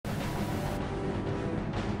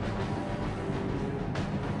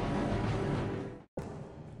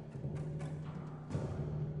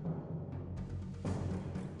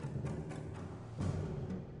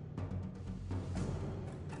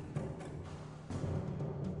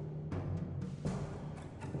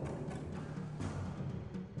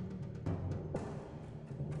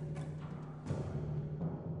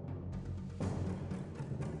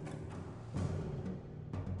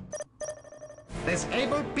This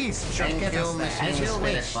able beast shall get us there. As you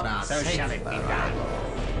wish, so shall it be done.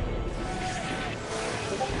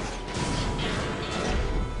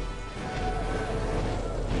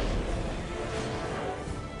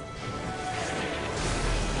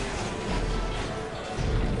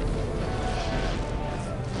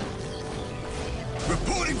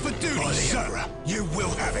 Reporting for duty, sir. You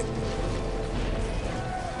will have it.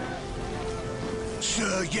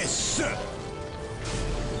 Sir, yes, sir.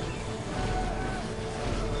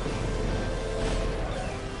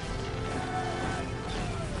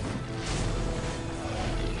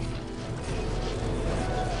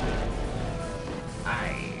 I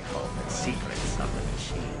hold the secrets of the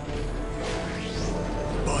machine.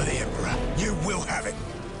 By the Emperor, you will have it.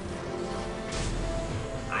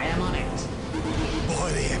 I am on it.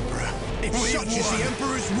 By the Emperor, if such is the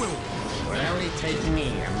Emperor's will. Will only take me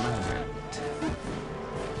a moment.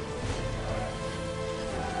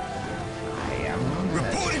 I am on it.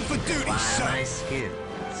 Reporting for duty, sir. My skills.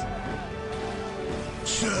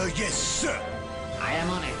 Sir, yes, sir. I am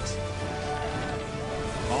on it.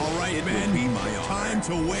 All right, men. Be my honor. Time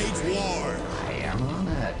to wage war. I am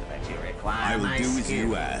honored that you require I will my do as skills.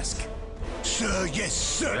 you ask. Sir, yes,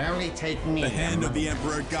 sir. Will only take me The a hand of the moment.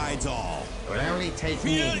 Emperor guides all. Will only take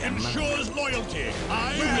me Fear a moment. ensures loyalty.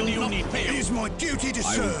 I will not It fail. is my duty to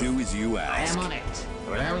I will serve. do as you I ask. am on it.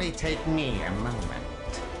 Will only take me a moment.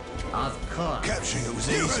 Of course. Capturing it was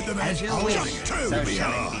You easy. heard the man. As you I'll wish, jump too, so be shall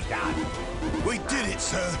hard. it be done. We did it,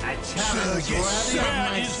 sir. A Sir, challenge yes, worthy sir. of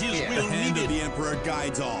my Where is his skill. will The hand of needed? the Emperor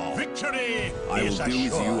guides all. Victory I will is do as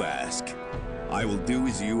assured. you ask. I will do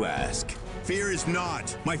as you ask. Fear is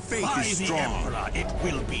not. My faith By is the strong. Emperor, it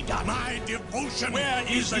will be done. My devotion Where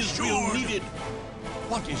is his will needed?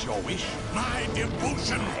 What is your wish? My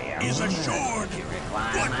devotion is assured. You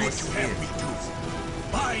require What my would you have me do?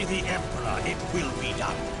 By the Emperor, it will be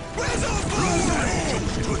done. Where's our glory?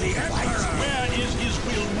 To the Emperor. Where is his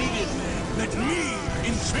will needed? Let me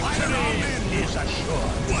inspire our men is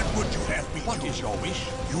assured. What would you have me do? What is your wish?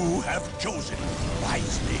 You have chosen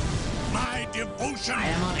wisely. My devotion I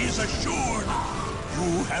am on it. is assured.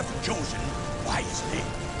 You have chosen wisely.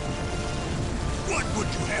 What would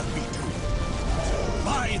you have me do?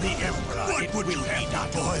 By the Emperor, What it would will you be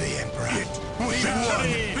have done. By the Emperor.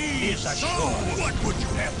 Victory is assured. What would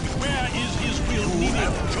you have me do? Where is his will needed?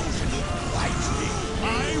 You have chosen wisely.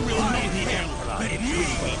 I will by the Emperor. Let me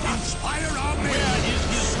inspire our men. Where is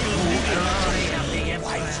his will needed? Glory of the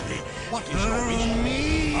Emperor. Wisely. What is your wish?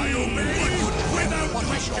 I obey. What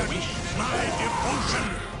is your wish? My devotion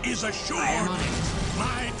is assured. I am on it.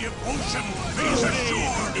 My devotion is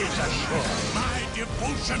assured. My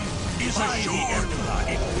devotion is assured.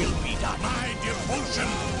 It will be done. My devotion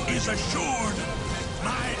is assured.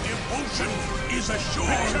 My devotion is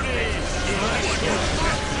assured.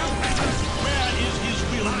 Where is his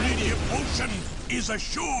will needed? My devotion is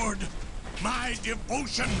assured. My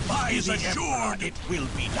devotion is assured. It will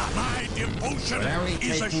be done. My devotion Will only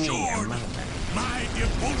is take me a assured. moment. My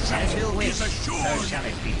devotion As you wish, is so assured. shall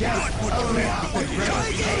it be done. What would you have me do? I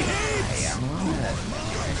am honored that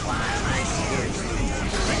you require my skills.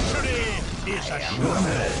 Victory is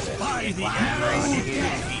assured. By the Emperor, it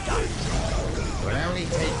will be done. Will only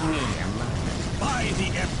take me a moment. By the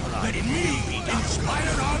Emperor, let me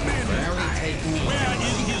inspire our men. Will only take me a Where moment.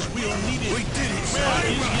 is his will needed? We did it, sir. Where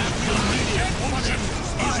is his will needed? Devotion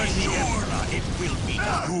is assured. It will be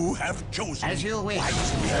done. You have chosen. As you wish,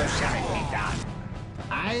 so shall it be done.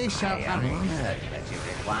 I shall honored that you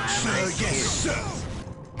require my Sir, yes, skills. sir.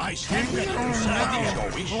 I stand ready to serve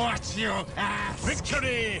your wish. What you ask.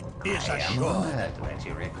 Victory is I am assured. honored that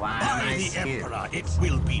you require By my the skills. Emperor, it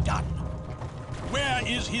will be done. Where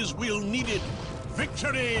is his will needed?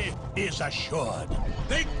 Victory is assured.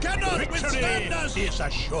 They cannot withstand us. Is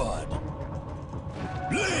assured.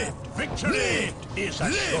 Lift! Victory is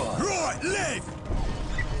assured. Right, lift!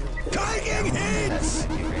 Taking hits!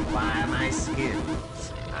 That you require my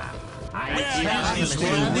skills. I Where challenge is his the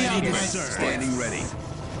will worthy of needed? my Standing ready.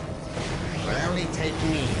 Will only take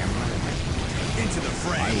me a moment. Into the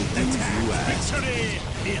fray. I will do as you ask.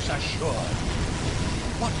 Victory is assured.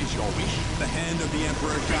 What is your wish? The hand of the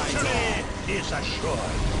Emperor guides all. Victory is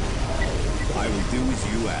assured. I will do as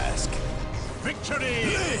you ask. Victory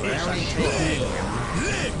Will is only take me assured. a moment.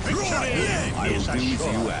 Lift! Victory Right, lift! I will is do as you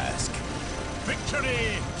assured. ask. Victory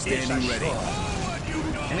is Standing ready. assured.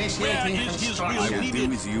 Where Initiating is his I will construction. will needed?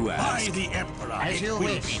 do as you By ask. the Emperor, As it you will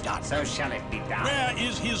wish, be done. so shall it be done. Where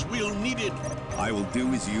is his will needed? I will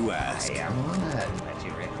do as you I ask. am honored that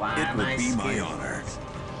you require It will my be my skills. honor.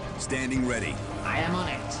 Standing ready. I am on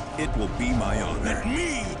it. It will be my honor. Let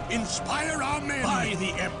me inspire our men. By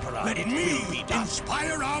the Emperor, it will be done.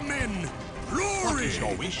 Inspire our men. Glory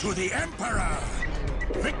to the Emperor!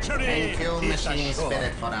 Victory Thank you, is machine assured.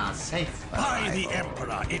 spirit, for our safe By the arrival.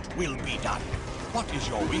 Emperor, it will be done. What is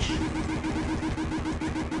your wish?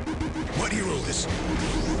 What are your orders?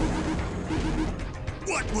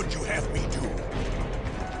 What would you have me do?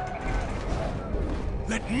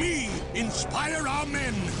 Let me inspire our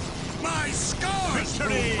men. My scars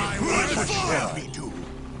prove my word. What would you have me do?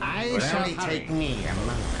 I Will shall only hurry. take me a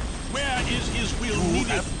moment. Where is his will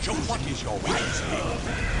needed? What is your wish?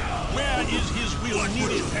 Where is his will needed?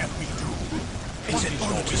 What would you have me do? It's an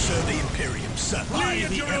honor to serve the Imperium, son. Flee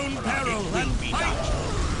at your own peril and fight.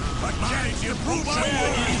 But my devotion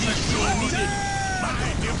is assured. My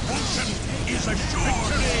devotion is assured.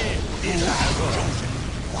 Victory is assured.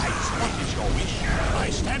 White, what is your wish? I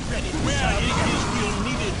stand ready. Where is his will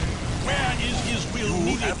needed? Where is his will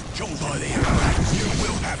needed? By the Emperor, you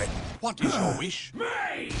will have it. What is your wish?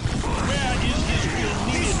 Where is his will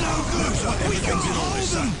needed? He's no good. Looks like everything's in order,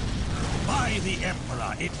 son. By the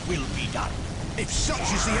Emperor, it will be done. If such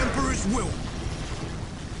is the Emperor's will.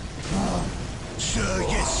 Sir,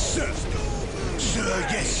 yes, sir. Sir,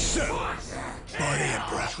 yes, sir. By the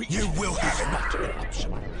Emperor, you will have it. Not an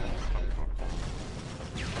option.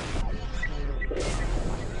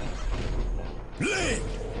 Left!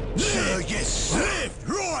 Sir, yes, sir. Left,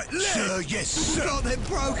 right, left. Sir, yes, sir. God, they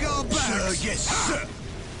broke our backs. Sir, yes, sir.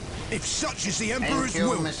 If such is the Emperor's Thank you,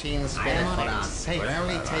 will. machine spirit, for our safe Will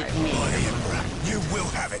only take arrival. me By a the moment. Emperor, you will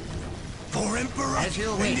have it. For Emperor As you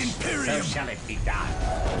and wish, so Imperium. shall it be done.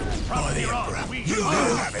 By the Emperor, you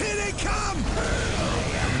will have it. Here they come!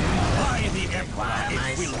 By the Emperor,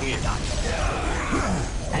 it will be done.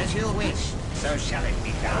 As you wish, so shall it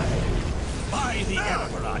be done. By the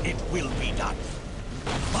Emperor, it will be done.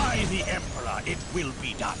 By the Emperor, it will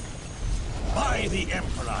be done. By the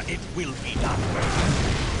Emperor, it will be done.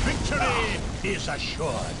 Victory is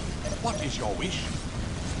assured. What is your wish?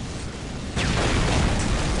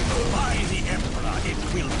 By the Emperor, it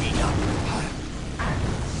will be done.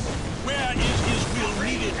 Where is his will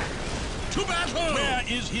needed? To battle! Where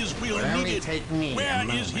is his will Will only needed? take me a Where is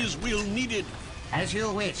moment. his will needed? As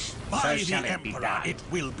you wish, By so the shall it be Emperor, done. it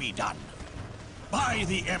will be done. By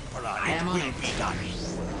the Emperor, I it am on will it. be done.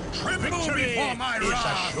 Victory before my is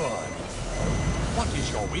wrath. assured. What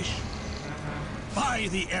is your wish? By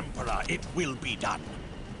the Emperor, it will be done.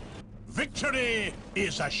 Victory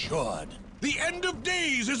is assured. The end of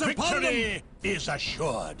days is upon them. Victory is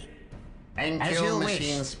assured. Thank As you, you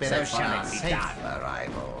machine wish, spirit, so for shall our it be safe done.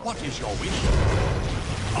 arrival. What is your wish?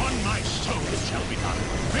 On my soul it shall be done.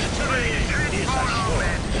 Victory is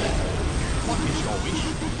assured. What is your wish?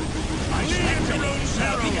 I stand your own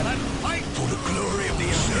peril and fight. For the glory of the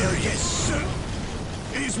Emperor, yes, sir.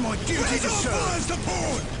 It is my duty to serve.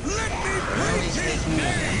 Support. Let me Only take me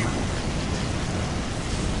a moment.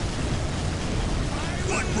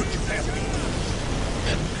 What would you have me do?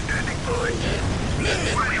 Standing by.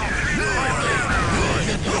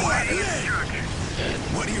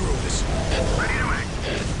 What are your orders? Ready to act.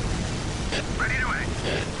 Ready to act.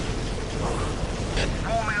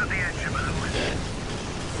 Form out the engine balloon.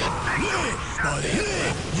 By the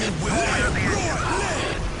Emperor, you will have it.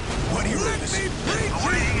 Right. What are your orders?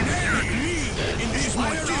 Awaiting instructions. It is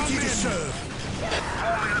my duty to serve.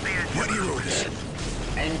 Form out the engine What are your orders?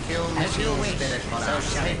 Thank you, As you machine wish, spirit, for so our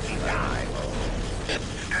shall it safe be done. arrival.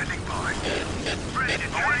 Standing by. Ready to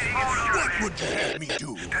awaiting What instructions. would you have me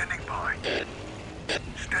do? Standing by.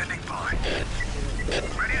 Standing by.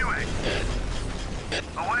 Ready to act.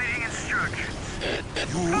 Awaiting instructions.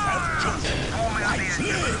 You have chosen Form out the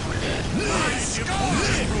engine balloon. my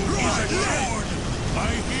devotion is assured.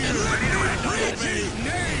 I hear and I obey.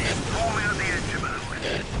 Form out the engine balloon.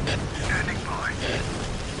 Standing by.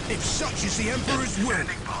 If such is the Emperor's will.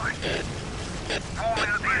 Standing by. Form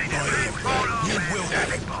out the engine By the balloon. Emperor, you will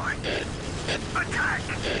have it. Standing by. Attack.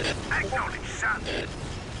 Acknowledge, son.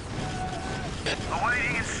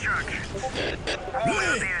 Awaiting instructions. Form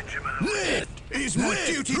out the engine balloon. Left! It is my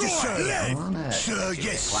duty to serve. Honored Sir, to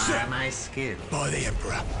yes, acquire sir. my skill. By the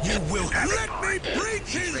Emperor, you will have it. Let me preach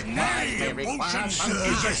his required name. to require Devotion Sir,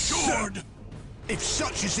 is yes, sir. assured. If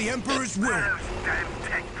such is the Emperor's will. Those damn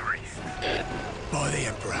tech priests. By the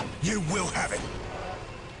Emperor, you will have it.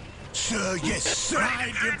 Sir, yes, sir.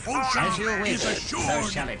 My devotion As you wish, is so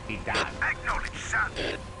assured. shall it be done. Acknowledge, son.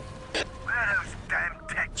 Where are those damn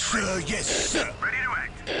tech Sir, priests? yes, sir. Ready to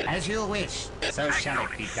act. As you wish, so shall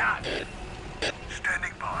it be done.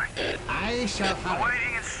 Standing by. I shall hurry.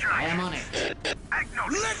 Awaiting I instructions. am on it.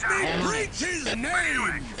 Acknowledge, Let son. I am me on preach it. his Ready to name.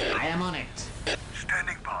 act. I am on it.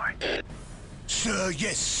 Standing by. Sir,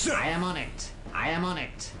 yes, sir. I am on it. I am on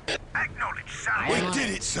it. Acknowledge, We am did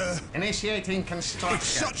on it, sir. Initiating If construction.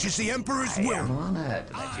 such is the Emperor's I am will. honored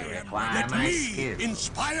that you require Let my me skill.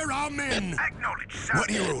 inspire our men. Acknowledge, sir. What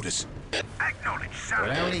are your orders? Acknowledge, It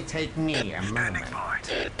will sir. only take me a moment. Standing by.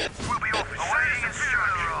 We'll be off awaiting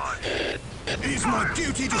instructions. It is my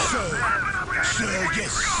duty to serve. Sir,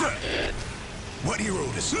 yes, sir. What are your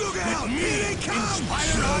orders? Look out! Here they come!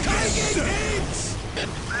 Sir, yes, sir. Hits!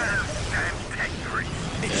 Damn tech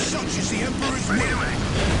priests. If such is the Emperor's will.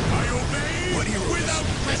 I obey What are your orders? without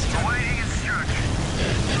question. Awaiting instructions.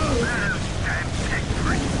 Damn tech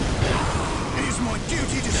priests. It is my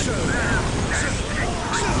duty to serve. Sir, sir,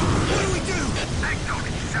 what do we do?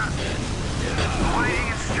 Acknowledge, sir. Awaiting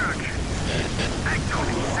instructions.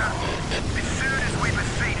 Acknowledge, sir. As soon as we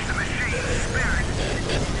besiege the machine's spirit.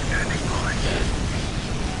 Standing by.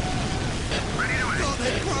 Ready to act. God,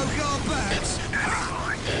 they broke our backs. Standing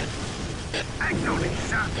by. Acknowledge,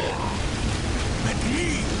 sir. Let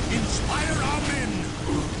me inspire our men.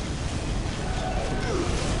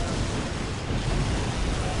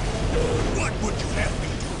 What would you have me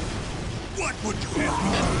do? What would you have me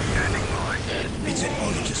do? Standing by. It's an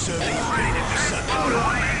honor to serve the Emperor, sir.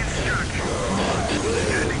 Awaiting instructions.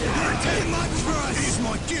 Standing by. Didn't take much for us. It is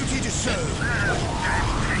my duty to serve. Damn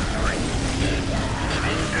tech priests.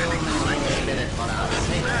 Enfill machine spirit for our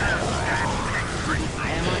safety. Damn tech priests. I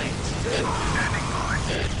am on it. Standing by.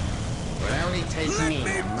 It will only take Let me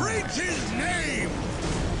me a moment. preach his name.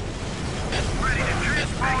 Ready to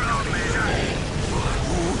transport on me, sir.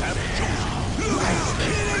 You have chosen. Look out!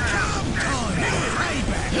 Here they come! Time!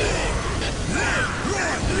 Payback! Left!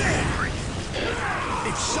 Right! Left!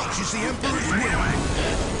 If such is the Emperor's will. As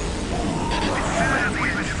soon as we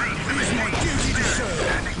besiege the It is my machine's duty to serve.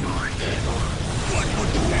 standing by. What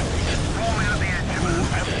would you have me do? Forming of the engine. You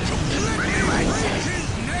have chosen. Let me preach his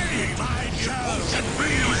name. My devotion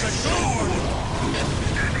is assured.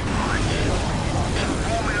 Standing by.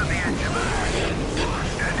 Forming of the engine.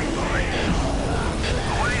 Standing by.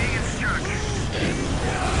 Awaiting instructions.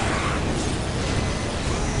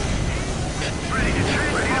 Ready to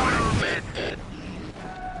transport men.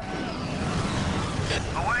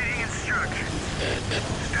 Awaiting instructions.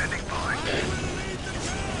 Standing by.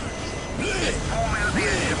 Left! Forming of the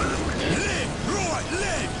engine. Left! Right!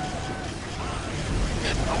 Left!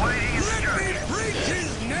 Awaiting Let me instructions. preach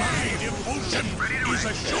his name. My devotion is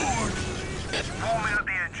assured. Forming of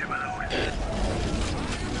the engine, my lord.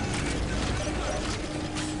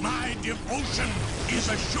 My devotion is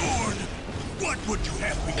assured. What would you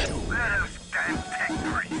have me do? Those damn tech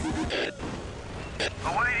priests.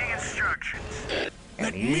 Awaiting instructions.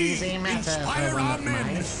 Let An me easy matter inspire for one our of my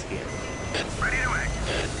men. skill. Ready to act.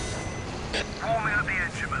 Forming of the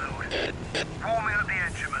engine, my lord. Forming of the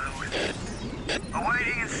engine, my lord.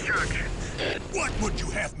 Awaiting instructions. What would you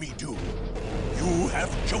have me do? You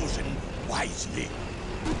have chosen wisely.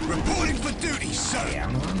 Reporting for duty, I sir!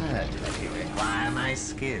 am honored that you require my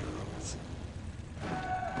skills.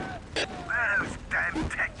 Those damn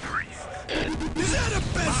tech priests. Is that the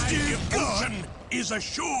My best you've got? devotion is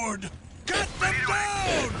assured. Cut them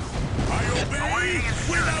down! I obey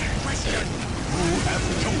without question. You have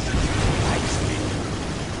chosen wisely.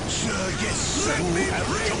 Sir, yes, sir! Let me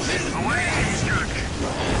preach his Awaiting name. instructions.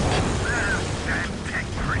 Those damn tech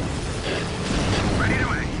priests. Ready to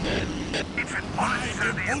act. It's an My honor to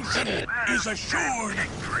serve the devotion Emperor. is Those assured. damn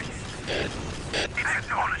tech priests. It's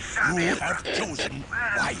an honor to serve the You Emperor. have chosen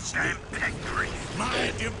Those wisely. damn tech priests.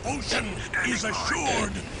 My devotion is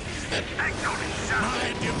assured. Acknowledge, sir. My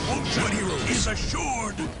devotion is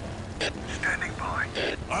assured. Standing by.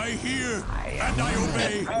 I hear and I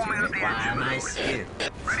obey. Forming of the Require engine, my my lord. skill.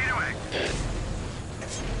 Ready to act.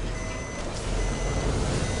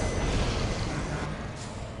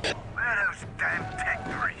 Where are those damn tech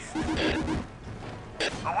priests?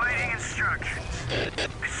 Awaiting instructions.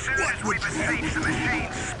 As soon What as we would you have besiege the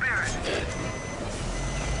machine's spirit.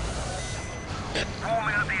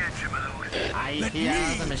 Forming of the engine, my lord. I Let hear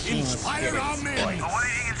the me machine's inspire our spirit's men. voice.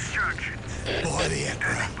 Awaiting instructions. By the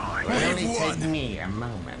Emperor! Standing by. It will only We've take won! me a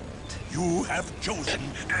moment. You have chosen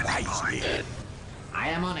wisely. I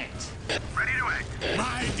am on it. Ready to act.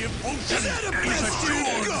 My devotion Is that the is best you've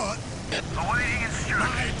assured. got? Awaiting instructions.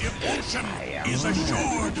 My devotion I am is honored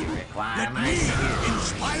assured. that you require Let my me skill.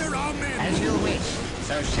 inspire our men. As you wish,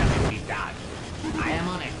 so shall it be done. I am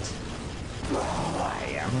on it. I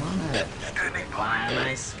am honored that you Standing require by.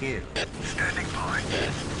 my skill. Standing by.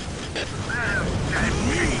 Let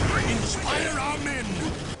me inspire our men.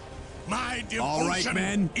 My devotion All right,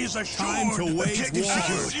 men. is assured. Time to wage Objective war.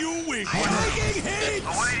 secured. As you wish. Taking hits!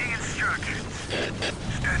 Awaiting instructions.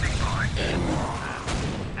 Standing by.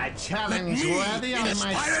 A Let challenge me worthy of my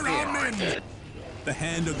inspire our spirit. men. The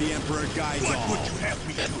hand of the Emperor guides What all. would you have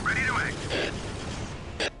me do? Ready to act.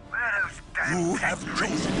 Where those damn You tech have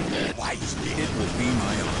priests? chosen wisely. It will be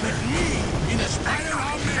my honor. Let me inspire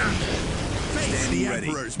our men. Face the ready.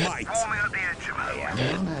 Emperor's might. Form out the engine I mode.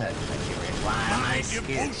 am honored that you require my My skill.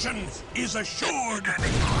 devotion is assured.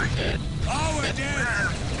 Standing by. Our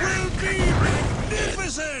death will be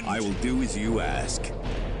magnificent. I will do as you ask.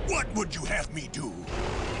 What would you have me do?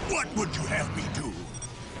 What would you have me do?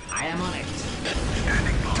 I am on it.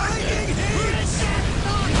 Standing by. Taking hits!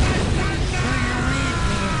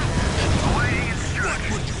 Awaiting What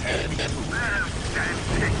instructions. would you have me do? Where those damn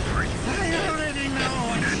tech priests? I already know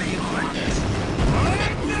what Standing by.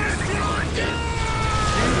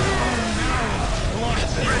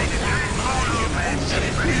 Ready to take all our men.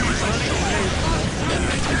 Ready to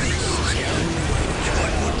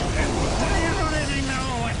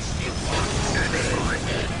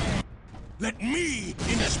Let me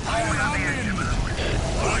inspire our men.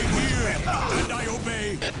 I hear and I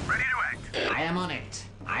obey. Ready to act. I am on it.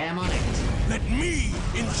 I am on it. Let me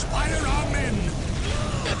inspire our men.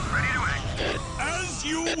 Ready to act. As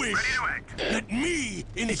you wish. Ready to act. Let me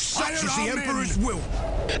inspire Such is the our Emperor's men. will.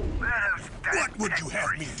 Where those damn What would you tech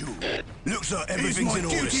have me priests? do? Looks like everything's in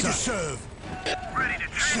order, duty sir. to serve. Ready to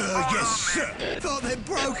take Sir, all yes, our sir. men. Thought they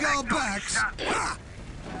broke our backs. Ha!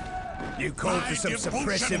 You called My for some devotion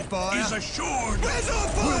suppressive fire? is assured. Where's our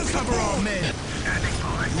fire? We'll cover our men. Standing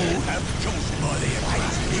by. You have chosen By the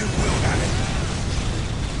Emperor, you will have it.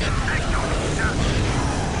 Acknowledge, sir.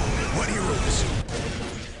 What are your orders?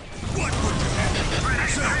 What would you have me do? Ready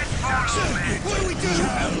to take all our men. What do we do?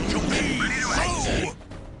 Have to be so.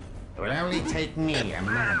 It will only take me a Where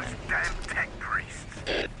moment. those damn tech priests?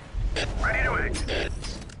 Ready to act.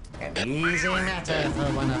 An easy matter for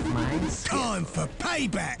one of mine. Time for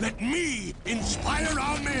payback. Let me inspire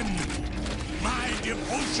our men. My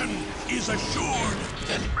devotion is assured.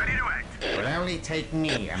 Ready to act. It will only take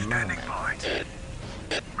me a Standing moment. by.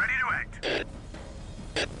 Ready to act.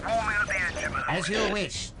 Warming up the engine mode. As you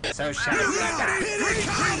wish, so shall it be done. Here they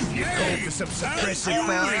come! You called for some suppressive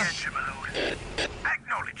fire? Engine mode.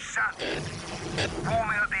 Acknowledge, sir.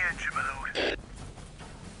 Warming up the engine mode.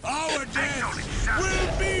 Our Acknowledge, death sir.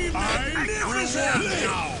 will be magnificent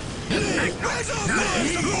now. Where's our fire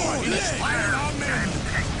He support? inspire our men.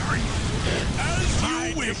 Tech priests. As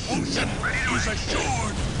you wish. Devotion is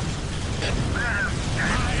assured. Where those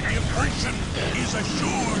My damn tech devotion is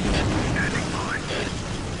assured. standing by.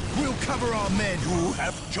 We'll cover our men. You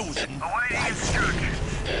have chosen Awaiting instructions.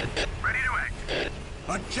 Ready to act.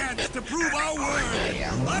 a chance to prove our word. I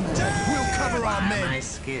am Attack! We'll cover our by men. my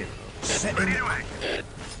skill. Set Ready in. to act.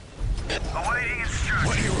 Awaiting What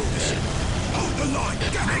instructions. are your orders? Hold the line.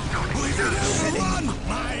 Damn it. We've been overrun.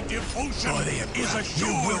 My devotion By the is Emperor, assured.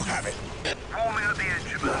 you will have it. Warming up the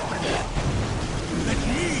engine mode. Let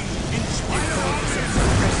me inspire our men.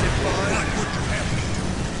 Suppressive fire. What would you have me do?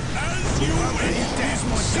 As you wish. It is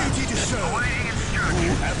my duty to serve. Awaiting You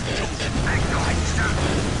instructions. have chosen. Acknowledge, sir.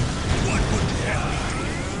 What would you have me do?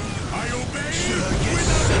 I obey Sir, yes,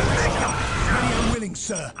 without sir. question. Ready and willing,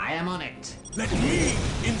 sir. I am on it. Let me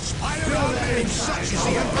inspire our men. Such is the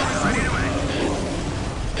Emperor's will.